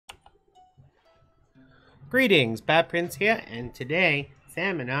Greetings, Batprince here, and today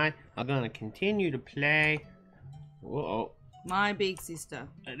Sam and I are going to continue to play. Whoa! My big sister.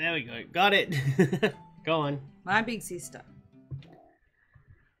 There we go. Got it. Go on. My big sister.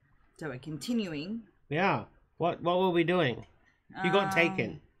 So we're continuing. Yeah. What were we doing? You got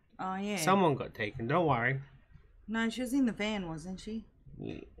taken. Oh yeah. Someone got taken. Don't worry. No, she was in the van, wasn't she?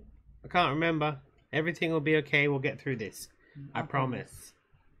 I can't remember. Everything will be okay. We'll get through this. I promise.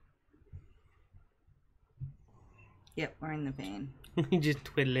 Yep, we're in the van. You just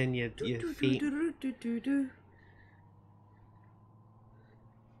twiddling your feet.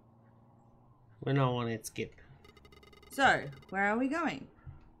 We're not on it, Skip. So, where are we going?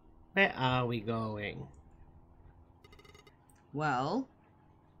 Where are we going? Well,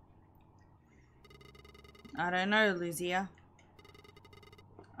 I don't know, Lucia.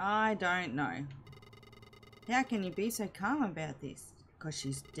 I don't know. How can you be so calm about this? Because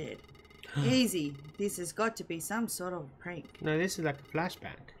she's dead. Easy. This has got to be some sort of prank. No, this is like a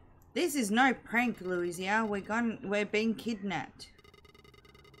flashback. This is no prank, Lucia. We're being kidnapped.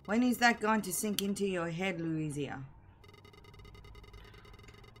 When is that going to sink into your head, Lucia?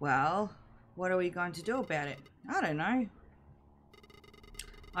 Well, what are we going to do about it? I don't know.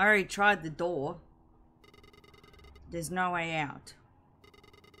 I already tried the door. There's no way out.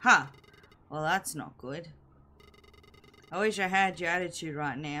 Huh. Well, that's not good. I wish I had your attitude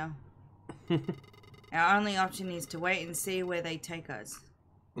right now. Our only option is to wait and see where they take us.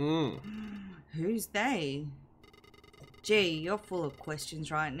 Who's they? Gee, you're full of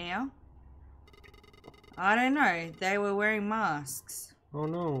questions right now. I don't know. They were wearing masks. Oh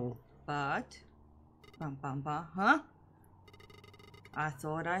no. But... Huh? I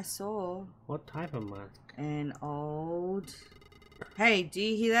thought I saw... What type of mask? An old... Hey, do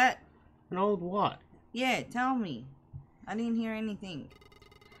you hear that? An old what? Yeah, tell me. I didn't hear anything.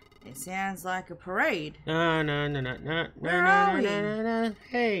 It sounds like a parade. No. Where are we? No.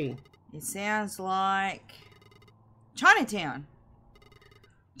 Hey. It sounds like... Chinatown.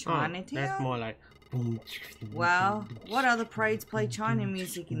 Chinatown? Oh, that's more like... Well, what other parades play China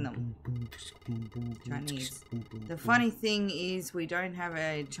music in them? Chinese. The funny thing is we don't have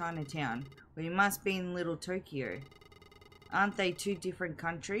a Chinatown. We must be in Little Tokyo. Aren't they two different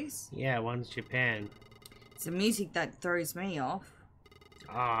countries? Yeah, one's Japan. It's the music that throws me off.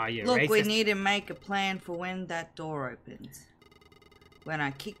 Ah, you're Look, racist. we need to make a plan for when that door opens. When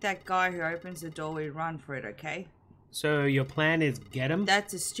I kick that guy who opens the door, we run for it, okay? So your plan is get him?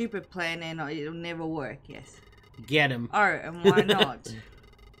 That's a stupid plan and it'll never work, yes. Get him. Oh, and why not?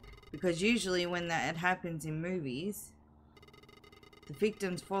 Because usually when that happens in movies, the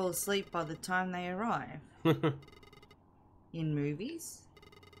victims fall asleep by the time they arrive. In movies?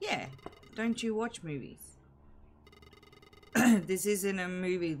 Yeah. Don't you watch movies? This isn't a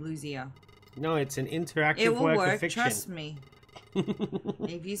movie, Lucia. No, it's an interactive It will work work, of fiction. trust me.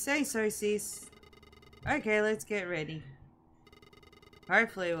 If you say so, sis. Okay, let's get ready.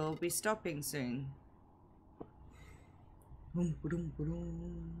 Hopefully we'll be stopping soon.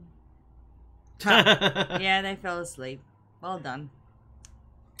 Yeah, they fell asleep. Well done.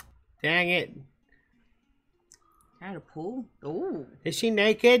 Dang it. At a pool? Oh. Is she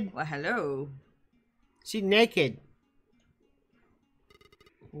naked? Well, hello. She's naked.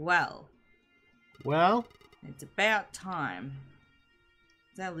 Well, it's about time.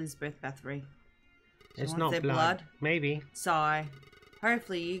 Is that Elizabeth Bathory? It's wants not their blood. Maybe. Sigh.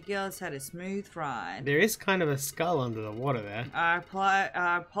 Hopefully you girls had a smooth ride. There is kind of a skull under the water there. I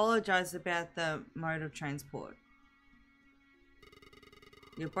apologize about the mode of transport.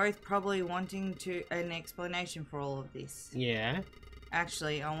 You're both probably wanting an explanation for all of this. Yeah.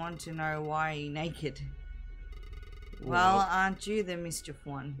 Actually, I want to know why you're naked. Well, aren't you the mischief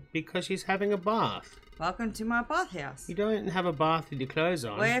one? Because she's having a bath. Welcome to my bathhouse. You don't have a bath with your clothes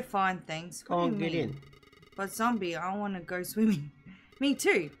on. We're fine, thanks. Go on, get in. But zombie, I want to go swimming. Me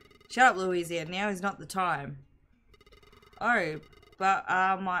too. Shut up, Louisa. Now is not the time. Oh, but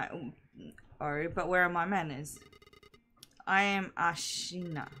where are my manners? I am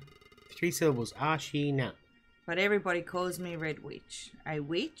Ashina. 3 syllables. Ashina. But everybody calls me Red Witch. A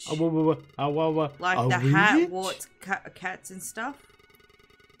witch? Like the witch? hat, warts, cats and stuff?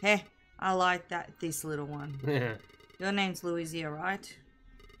 Heh, I like this little one. Your name's Louisa, right?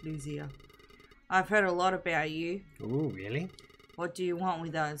 Louisa. I've heard a lot about you. Ooh, really? What do you want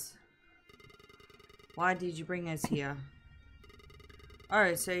with us? Why did you bring us here?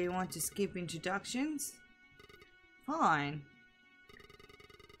 Oh, so you want to skip introductions? Fine.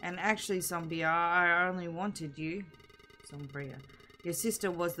 And actually, Zombia, I only wanted you. Zombia. Your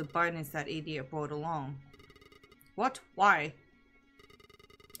sister was the bonus that idiot brought along. What? Why?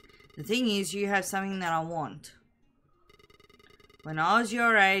 The thing is, you have something that I want. When I was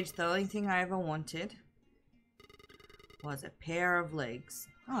your age, the only thing I ever wanted was a pair of legs.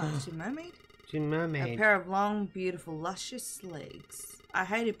 Oh, she's a mermaid? She's a mermaid. A pair of long, beautiful, luscious legs. I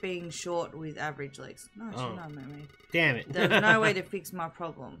hated being short with average legs. No, she's not a mermaid. Damn it. There's no way to fix my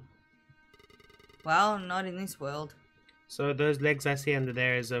problem. Well, not in this world. So those legs I see under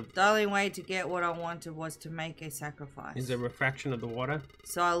there is The only way to get what I wanted was to make a sacrifice. a refraction of the water.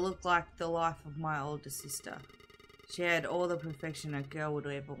 So I looked like the life of my older sister. She had all the perfection a girl would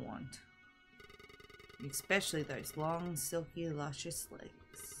ever want. Especially those long, silky, luscious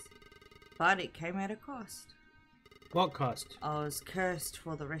legs. But it came at a cost. What cost? I was cursed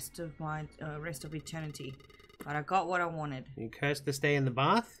for the rest of my rest of eternity. But I got what I wanted. You cursed to stay in the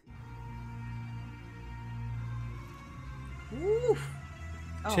bath? Oof.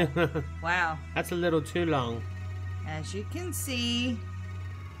 Oh, wow. That's a little too long. As you can see,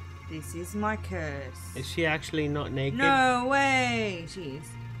 this is my curse. Is she actually not naked? No way! She is.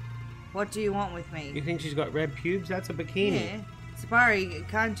 What do you want with me? You think she's got red pubes? That's a bikini. Yeah. Sabari,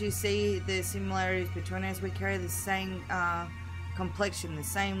 can't you see the similarities between us? We carry the same complexion, the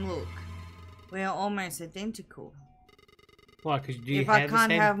same look. We are almost identical. Why? Because do you If have I can't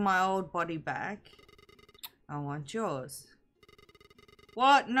the same... have my old body back, I want yours.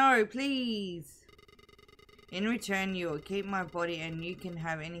 What? No, please. In return, you will keep my body and you can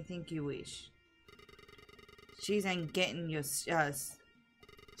have anything you wish. She's ain't getting your Stilts.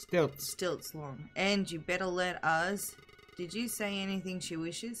 stilts long. And you better let us... Did you say anything she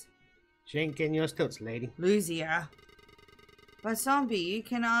wishes? She ain't getting your stilts, lady. Lucia. But Zombie, you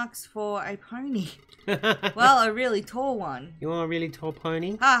can ask for a pony. Well, a really tall one. You want a really tall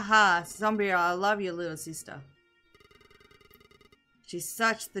pony? Ha ha, Zombie, I love your little sister. She's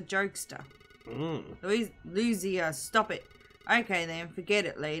such the jokester. Lucia, stop it. Okay then, forget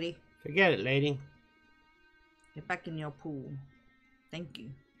it, lady. Forget it, lady. Get back in your pool. Thank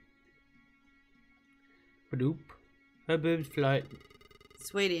you. Badoop. Her boobs float.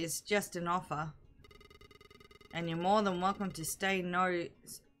 Sweetie, it's just an offer. And you're more than welcome to say no,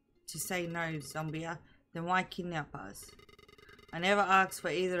 Zombia. Then why kidnap us? I never asked for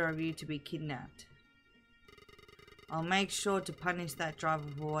either of you to be kidnapped. I'll make sure to punish that driver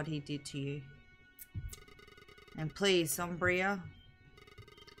for what he did to you. And please, Sombria,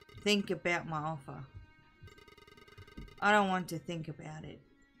 think about my offer. I don't want to think about it.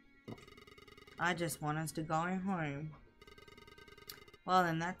 I just want us to go home. Well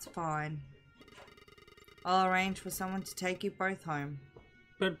then, that's fine. I'll arrange for someone to take you both home.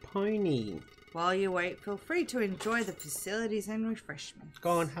 But pony. While you wait, feel free to enjoy the facilities and refreshments.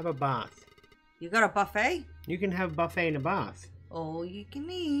 Go and have a bath. You got a buffet? You can have a buffet in a bath. All you can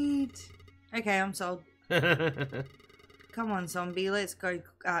eat. Okay, I'm sold. Come on, zombie, let's go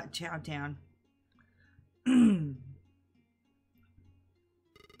chow down. You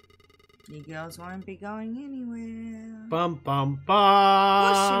girls won't be going anywhere. Bum bum bum.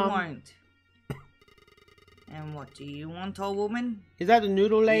 Of course you won't. And what do you want, old woman? Is that the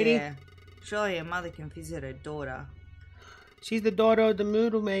noodle lady? Yeah. Surely a mother can visit her daughter. She's the daughter of the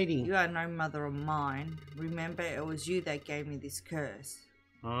noodle lady. You are no mother of mine. Remember, it was you that gave me this curse.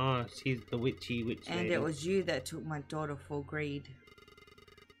 Oh, she's the witchy witch lady. And it was you that took my daughter for greed.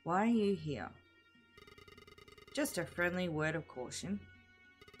 Why are you here? Just a friendly word of caution.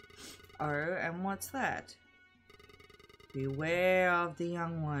 Oh, and what's that? Beware of the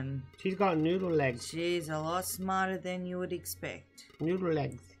young one. She's got noodle legs. She's a lot smarter than you would expect. Noodle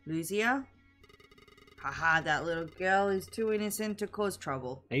legs. Lucia? Haha, that little girl is too innocent to cause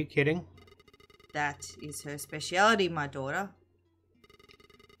trouble. Are you kidding? That is her speciality, my daughter.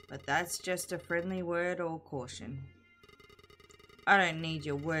 But that's just a friendly word or caution. I don't need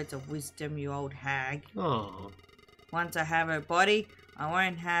your words of wisdom, you old hag. Oh. Once I have her body, I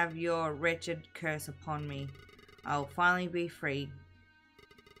won't have your wretched curse upon me. I'll finally be free.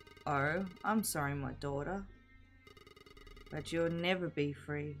 Oh, I'm sorry, my daughter. But you'll never be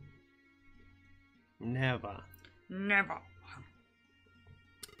free. Never. Never.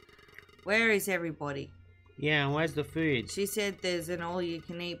 Where is everybody? Yeah, and where's the food? She said there's an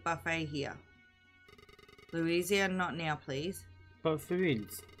all-you-can-eat buffet here. Louisa, not now, please. But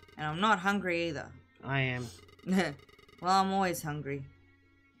foods. And I'm not hungry either. I am. Well, I'm always hungry.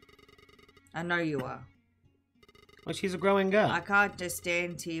 I know you are. Well, she's a growing girl. I can't just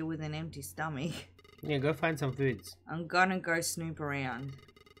stand here with an empty stomach. Yeah, go find some foods. I'm gonna go snoop around.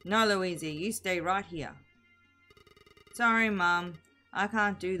 No, Louisa, you stay right here. Sorry, Mum. I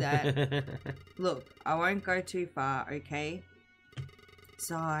can't do that. Look, I won't go too far, okay?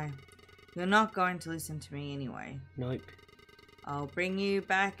 Sigh. You're not going to listen to me anyway. Nope. I'll bring you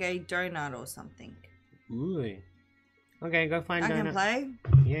back a donut or something. Ooh. Okay, go find I donut. can play?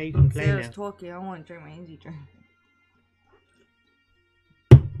 Yeah, you can play Instead now. of talking, I want to drink my energy drink.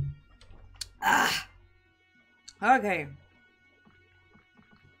 Ah! Okay.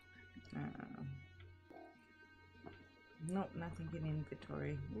 Nope, nothing in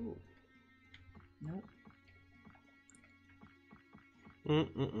inventory. Ooh. Nope.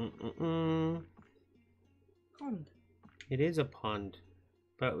 Pond. It is a pond,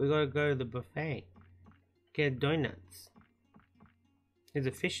 but we gotta go to the buffet. Get donuts. There's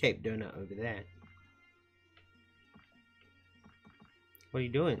a fish-shaped donut over there. What are you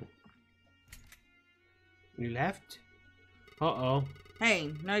doing? You left? Uh-oh.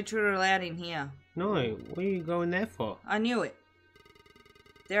 Hey, no children allowed in here. No, what are you going there for? I knew it.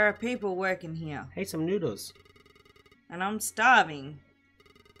 There are people working here. Hey, some noodles. And I'm starving.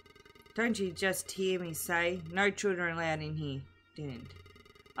 Don't you just hear me say, no children allowed in here? Didn't.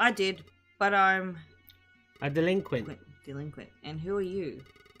 I did, but I'm... A delinquent. Delinquent. And who are you?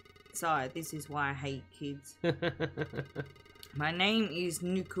 So, this is why I hate kids. My name is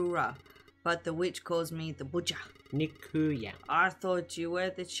Nukura, but the witch calls me the butcher. Nikuya. I thought you were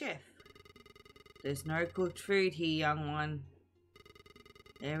the chef. There's no cooked food here, young one.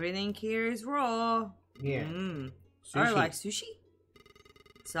 Everything here is raw. Yeah. Oh, like sushi?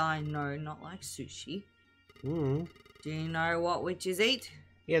 So, no, not like sushi. Do you know what witches eat?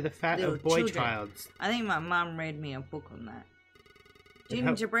 Yeah, the fat Little of boy children. childs. I think my mum read me a book on that. It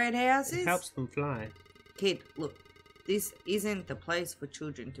Gingerbread houses? It helps them fly. Kid, look. This isn't the place for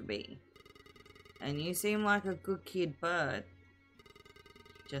children to be. And you seem like a good kid, but...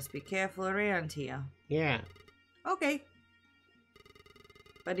 just be careful around here. Yeah. Okay.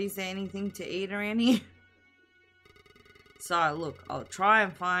 But is there anything to eat around here? So, look, I'll try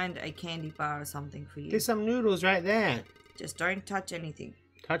and find a candy bar or something for you. There's some noodles right there. Just don't touch anything.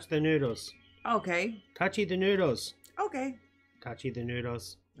 Touch the noodles. Okay. Touchy the noodles. Okay. Touchy the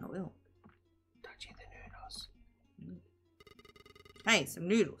noodles. I will. Touchy the noodles. Hey, some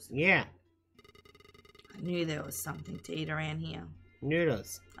noodles. Yeah. I knew there was something to eat around here.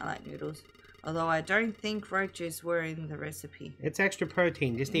 Noodles. I like noodles. Although I don't think roaches were in the recipe. It's extra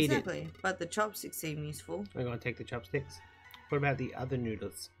protein. Just eat it. Exactly. But the chopsticks seem useful. I'm going to take the chopsticks. What about the other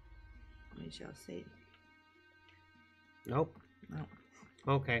noodles? We shall see. Nope. No.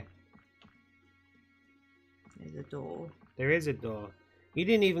 Okay. There's a door. There is a door. You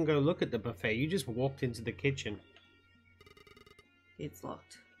didn't even go look at the buffet. You just walked into the kitchen. It's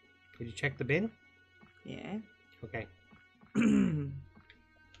locked. Did you check the bin? Yeah. Okay.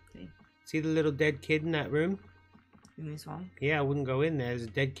 See? See the little dead kid in that room? In this one? Yeah, I wouldn't go in there. There's a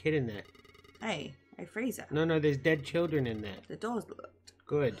dead kid in there. Hey, a freezer. No, there's dead children in there. The door's locked.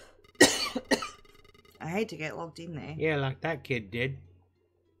 Good. I hate to get locked in there. Yeah, like that kid did.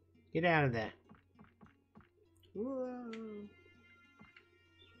 Get out of there. Whoa.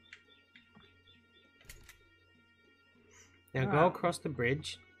 Now go across the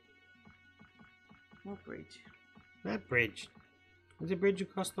bridge. What bridge? That bridge. There's a bridge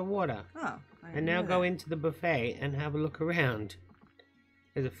across the water. Oh. And now go into the buffet and have a look around.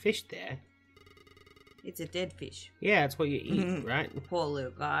 There's a fish there. It's a dead fish. Yeah, it's what you eat, right? Poor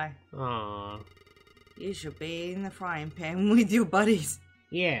little guy. Aww. You should be in the frying pan with your buddies.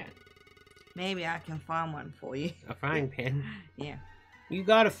 Yeah. Maybe I can find one for you. A frying pan? Yeah. You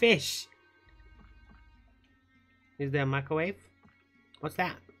got a fish. Is there a microwave? What's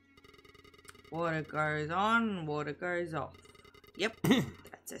that? Water goes on, water goes off. Yep.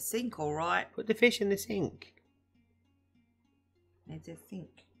 That's a sink, alright. Put the fish in the sink. It's a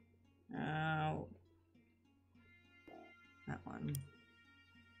sink. Oh. That one.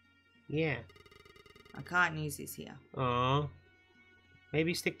 Yeah. I can't use this here. Aww.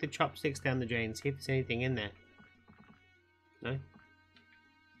 Maybe stick the chopsticks down the drain, see if there's anything in there. No?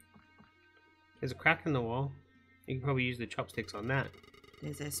 There's a crack in the wall. You can probably use the chopsticks on that.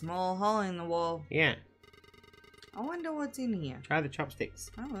 There's a small hole in the wall. Yeah. I wonder what's in here. Try the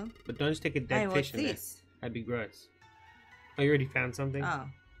chopsticks. Oh well. But don't stick a dead fish in this? there. That'd be gross. Oh, you already found something? Oh.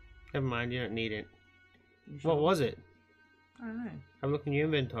 Never mind, you don't need it. You sure? What was it? I don't know. Have a look in your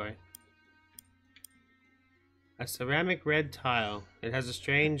inventory. A ceramic red tile. It has a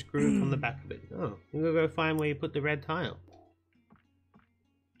strange groove on the back of it. Oh, I'm gonna go find where you put the red tile.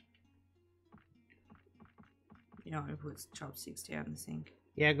 You know, I put chopsticks down the sink.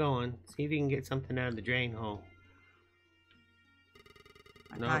 Yeah, go on. See if you can get something out of the drain hole.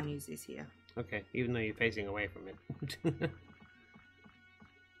 I can't use this here. Okay, even though you're facing away from it.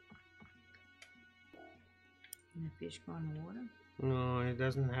 And the fish go in the water? No, it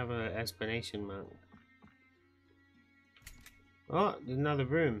doesn't have an explanation mark. Oh, there's another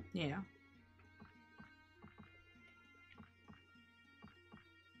room. Yeah.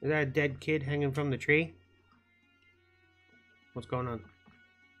 Is that a dead kid hanging from the tree? What's going on?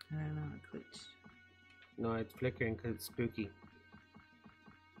 I don't know, it glitched. No, it's flickering because it's spooky.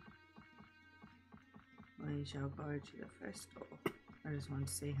 We shall go to the first door. I just wanted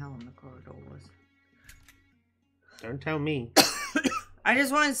to see how long the corridor was. Don't tell me. I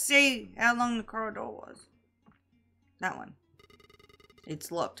just wanted to see how long the corridor was. That one.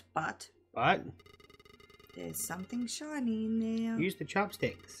 It's locked, but But there's something shiny in there. use the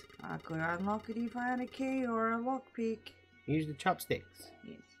chopsticks. I could unlock it if I had a key or a lockpick. Use the chopsticks.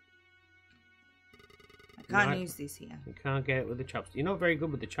 Yes. I can't No. use this here. You can't get it with the chopsticks. You're not very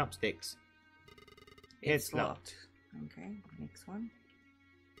good with the chopsticks. It's locked. Okay, next one.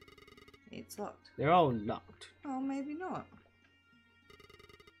 It's locked. They're all locked. Oh, maybe not.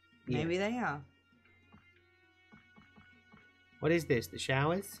 Yeah. Maybe they are. What is this? The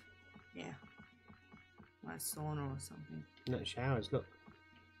showers? Yeah. Like sauna or something. Not showers, look.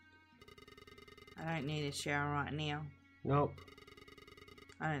 I don't need a shower right now. Nope.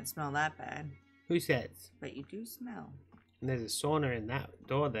 I don't smell that bad. Who says? But you do smell. And there's a sauna in that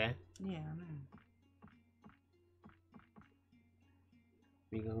door there. Yeah, I know.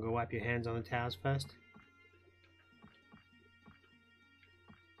 You gonna go wipe your hands on the towels first?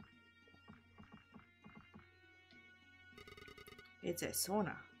 It's a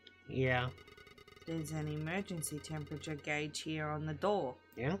sauna. Yeah. There's an emergency temperature gauge here on the door.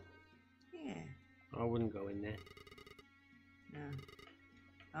 Yeah? Yeah. I wouldn't go in there.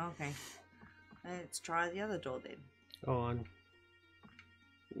 No. Okay. Let's try the other door then. Go on.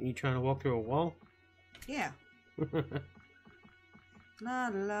 You trying to walk through a wall? Yeah. La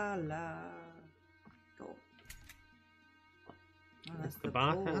la la. Door. Oh, That's the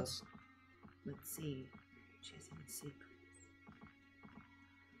bathhouse. Let's see. She's in secrets.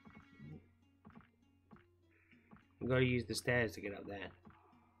 You gotta use the stairs to get up there.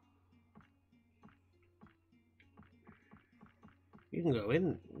 You can go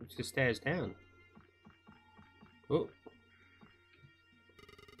in. It's the stairs down. Oh.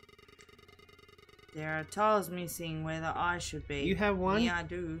 There are tiles missing where the eye should be. You have one? Yeah, I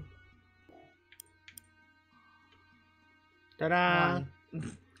do. Ta-da!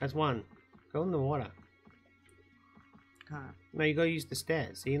 One. That's one. Go in the water. Can't. No, you gotta use the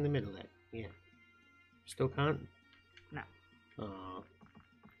stairs. See in the middle there. Yeah. Still can't? No. Oh.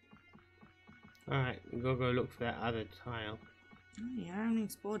 Alright, we gotta go look for that other tile. Oh, yeah, I haven't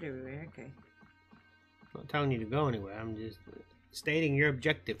explored everywhere. Okay. Not telling you to go anywhere. I'm just stating your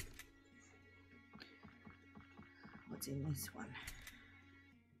objective. What's in this one?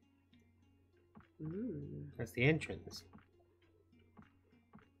 Ooh. That's the entrance.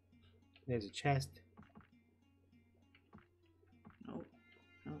 There's a chest. Nope.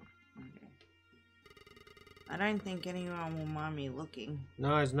 Nope. Okay. I don't think anyone will mind me looking.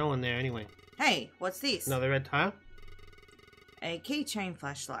 No, there's no one there anyway. Hey, what's this? Another red tile? A keychain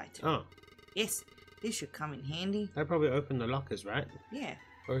flashlight. Oh, Yes, this should come in handy. that probably opened the lockers, right? Yeah.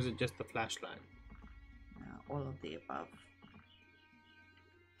 Or is it just the flashlight? All of the above.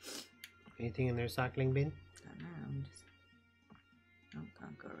 Anything in the recycling bin? Don't know, I'm just... Oh,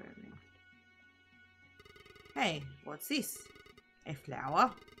 can't go around there. Hey, what's this? A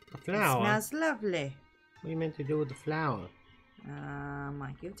flower? A flower? It smells lovely. What are you meant to do with the flower?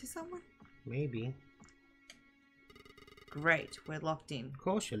 Might give it to someone? Maybe. Great, we're locked in. Of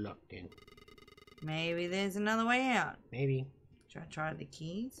course you're locked in. Maybe there's another way out. Maybe. Should I try the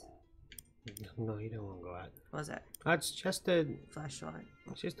keys? No, you don't want to go out. What's that? That's just a... Flashlight.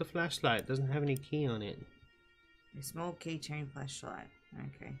 It's just a flashlight. It doesn't have any key on it. A small keychain flashlight.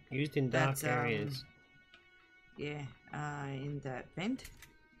 Okay. Used in dark areas. Yeah, in that vent.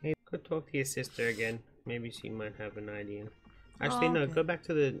 Maybe go talk to your sister again. Maybe she might have an idea. Actually, no. okay. Go back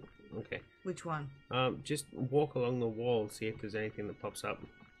to the... Okay. Which one? Just walk along the wall. See if there's anything that pops up.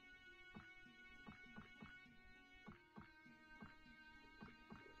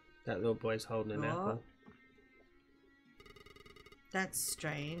 That little boy's holding an apple. That's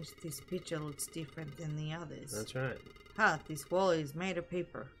strange. This picture looks different than the others. That's right. Ha, this wall is made of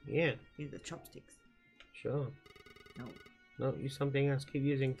paper. Yeah. Use the chopsticks. Sure. No. No, use something else. Keep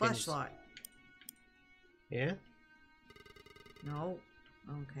using things. Flashlight. Yeah? No.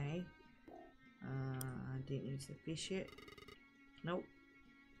 Okay. I didn't use the fish yet. Nope.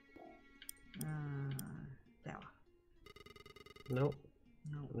 Tower. Nope.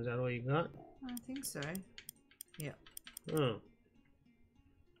 No. Is that all you got? I think so. Yeah. Oh.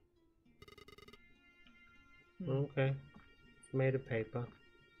 Okay. It's made of paper.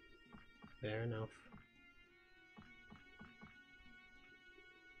 Fair enough.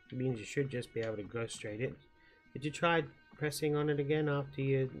 It means you should just be able to go straight in. Did you try pressing on it again after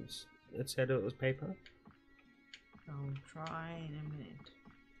you had said it was paper? I'll try in a minute.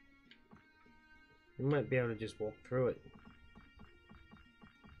 You might be able to just walk through it.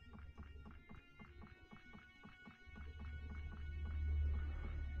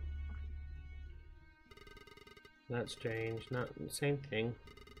 That's strange. Not the same thing.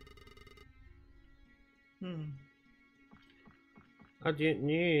 I didn't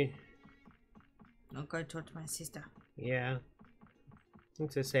know. I'll go talk to my sister. Yeah.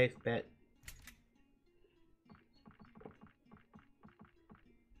 It's a safe bet.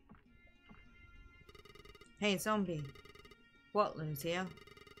 Hey, zombie. What, Lucia?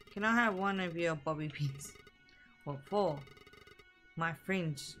 Can I have one of your bobby pins? What for? My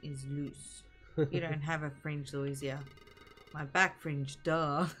fringe is loose. You don't have a fringe, Lucia. My back fringe,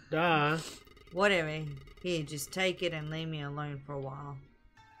 duh. Duh. Whatever. Here, just take it and leave me alone for a while.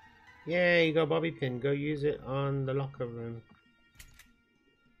 Yeah, you got a bobby pin. Go use it on the locker room.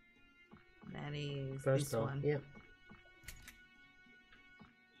 That is First this off, one. yeah.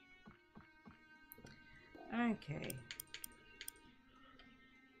 Okay.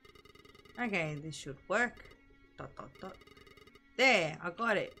 Okay, this should work. Dot dot dot. There, I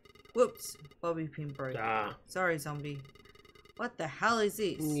got it. Whoops, bobby pin broke. Ah. Sorry, zombie. What the hell is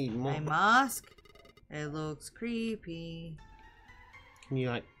this? Need more. A mask? It looks creepy. Can you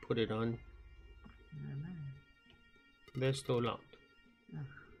like put it on? I don't know. They're still locked. Oh.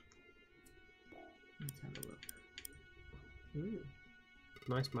 Let's have a look. Ooh.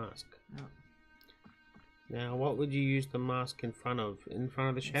 Nice mask. Oh. Now, what would you use the mask in front of? In front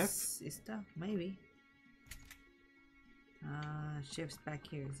of the chef? Sister? Maybe. Chef's back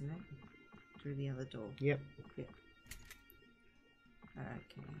here, isn't it? Through the other door. Yep. Yep.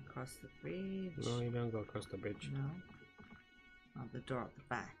 Okay, across the bridge. No, you don't go across the bridge. No. Oh, the door at the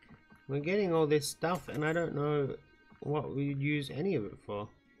back. We're getting all this stuff and I don't know what we'd use any of it for.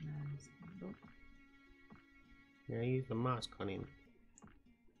 No. Yeah, use the mask on him.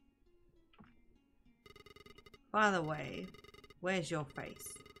 By the way, where's your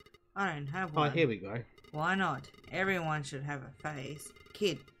face? I don't have one. Oh, here we go. Why not? Everyone should have a face.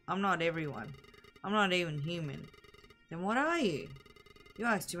 Kid, I'm not everyone. I'm not even human. Then what are you? You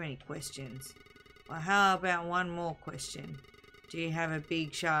ask too many questions. Well, how about one more question? Do you have a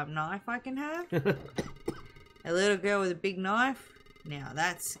big sharp knife I can have? A little girl with a big knife? Now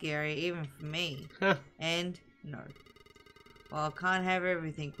that's scary even for me. And no. Well, I can't have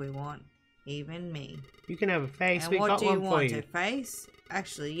everything we want. Even me. You can have a face. And We what got do you one for want? you. A face?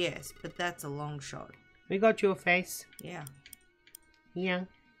 Actually, yes, but that's a long shot. We got you a face. Yeah. Yeah.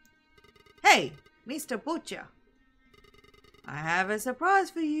 Hey, Mr. Butcher. I have a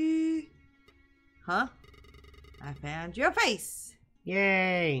surprise for you. Huh? I found your face.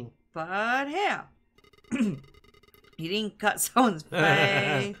 Yay. But how? You didn't cut someone's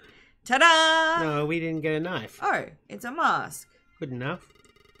face. Ta-da! No, we didn't get a knife. Oh, it's a mask. Good enough.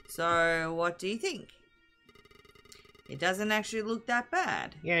 So, what do you think? It doesn't actually look that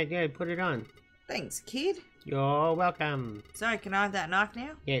bad. Yeah, put it on. Thanks, kid. You're welcome. So, can I have that knife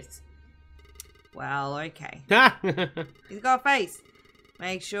now? Yes. Well, okay. Now He's got a face.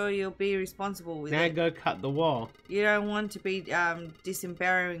 Make sure you'll be responsible with it. go cut the wall. You don't want to be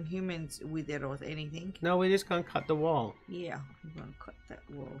disempowering humans with it or anything. No, we're just gonna cut the wall. Yeah, I'm gonna cut that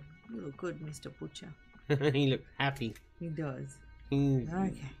wall. You look good, Mr. Butcher. He looks happy. He does. He's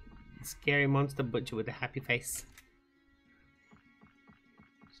Okay. a scary monster butcher with a happy face.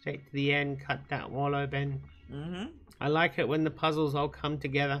 Straight to the end, cut that wall open. Mm-hmm. I like it when the puzzles all come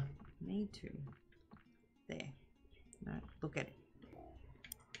together. Me too. There. No, look at it.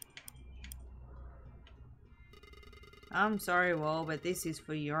 I'm sorry, wall, but this is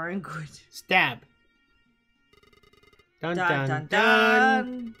for your own good. Stab. Dun dun dun.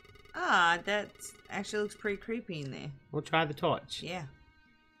 dun. Ah, that actually looks pretty creepy in there. We'll try the torch. Yeah.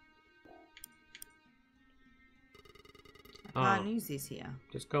 I can't Oh. use this here.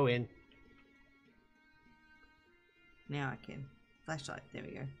 Just go in. Now I can. Flashlight, there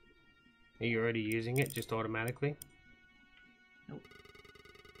we go. Are you already using it just automatically? Nope.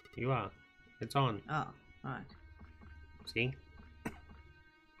 You are. It's on. Oh, right. See?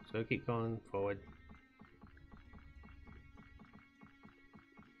 So keep going forward.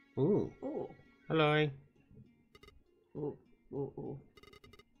 Ooh. Oh. Hello. Oh, oh, oh.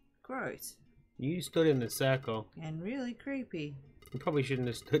 Gross. You stood in the circle. And really creepy. You probably shouldn't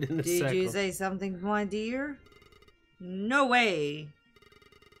have stood in the Did circle. you say something, my dear? No way.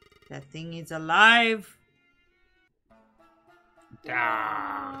 That thing is alive.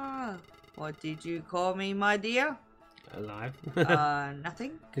 Ah. What did you call me, my dear? Alive?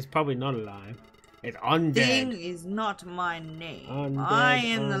 Nothing. It's probably not alive. It's undead. Thing is not my name. Undead, I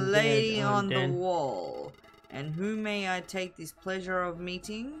am the undead, lady on the undead. wall. And who may I take this pleasure of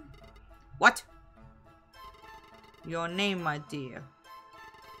meeting? What? Your name, my dear.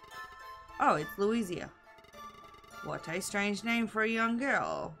 Oh, it's Louisia. What a strange name for a young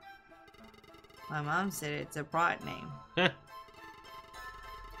girl. My mum said it's a bright name.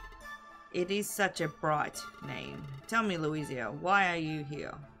 It is such a bright name. Tell me, Louisia, why are you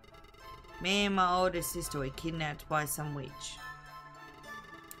here? Me and my older sister were kidnapped by some witch.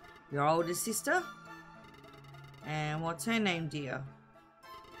 Your older sister? And what's her name, dear?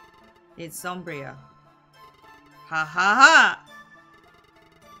 It's Sombria. Ha ha ha!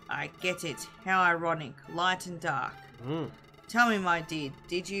 I get it. How ironic. Light and dark. Tell me, my dear,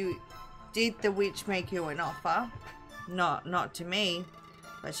 did the witch make you an offer? Not to me,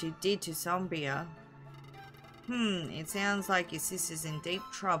 but she did to Sombria. It sounds like your sister's in deep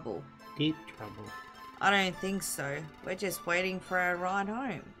trouble. Deep trouble. I don't think so. We're just waiting for our ride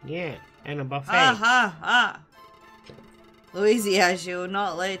home. Yeah, and a buffet. Louisia, she will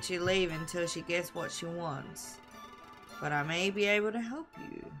not let you leave until she gets what she wants. But I may be able to help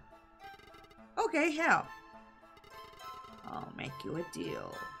you. Okay, how? I'll make you a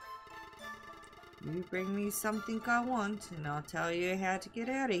deal. You bring me something I want, and I'll tell you how to get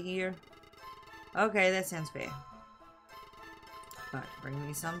out of here. Okay, that sounds fair. But bring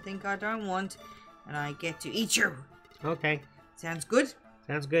me something I don't want, and I get to eat you. Okay. Sounds good?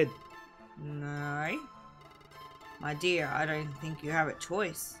 Sounds good. No. My dear, I don't think you have a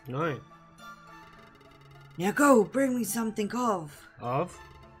choice. No. Now go, bring me something of... Of?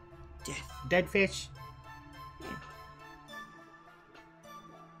 death. Dead fish. Yeah.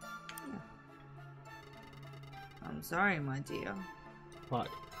 I'm sorry, my dear. What?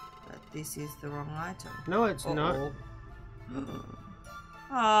 But this is the wrong item. No, it's not.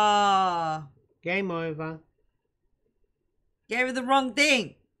 Ah, Game over. gave her the wrong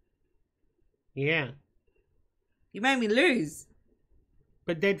thing. Yeah. You made me lose.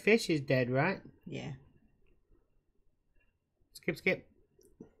 But dead fish is dead, right? Yeah. Skip.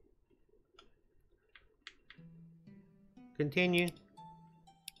 Continue.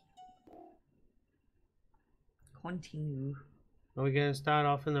 Continue. Are we going to start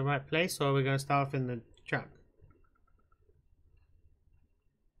off in the right place, or are we going to start off in the truck?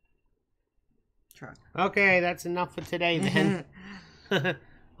 Truck. Okay, that's enough for today then.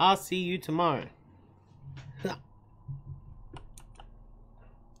 I'll see you tomorrow.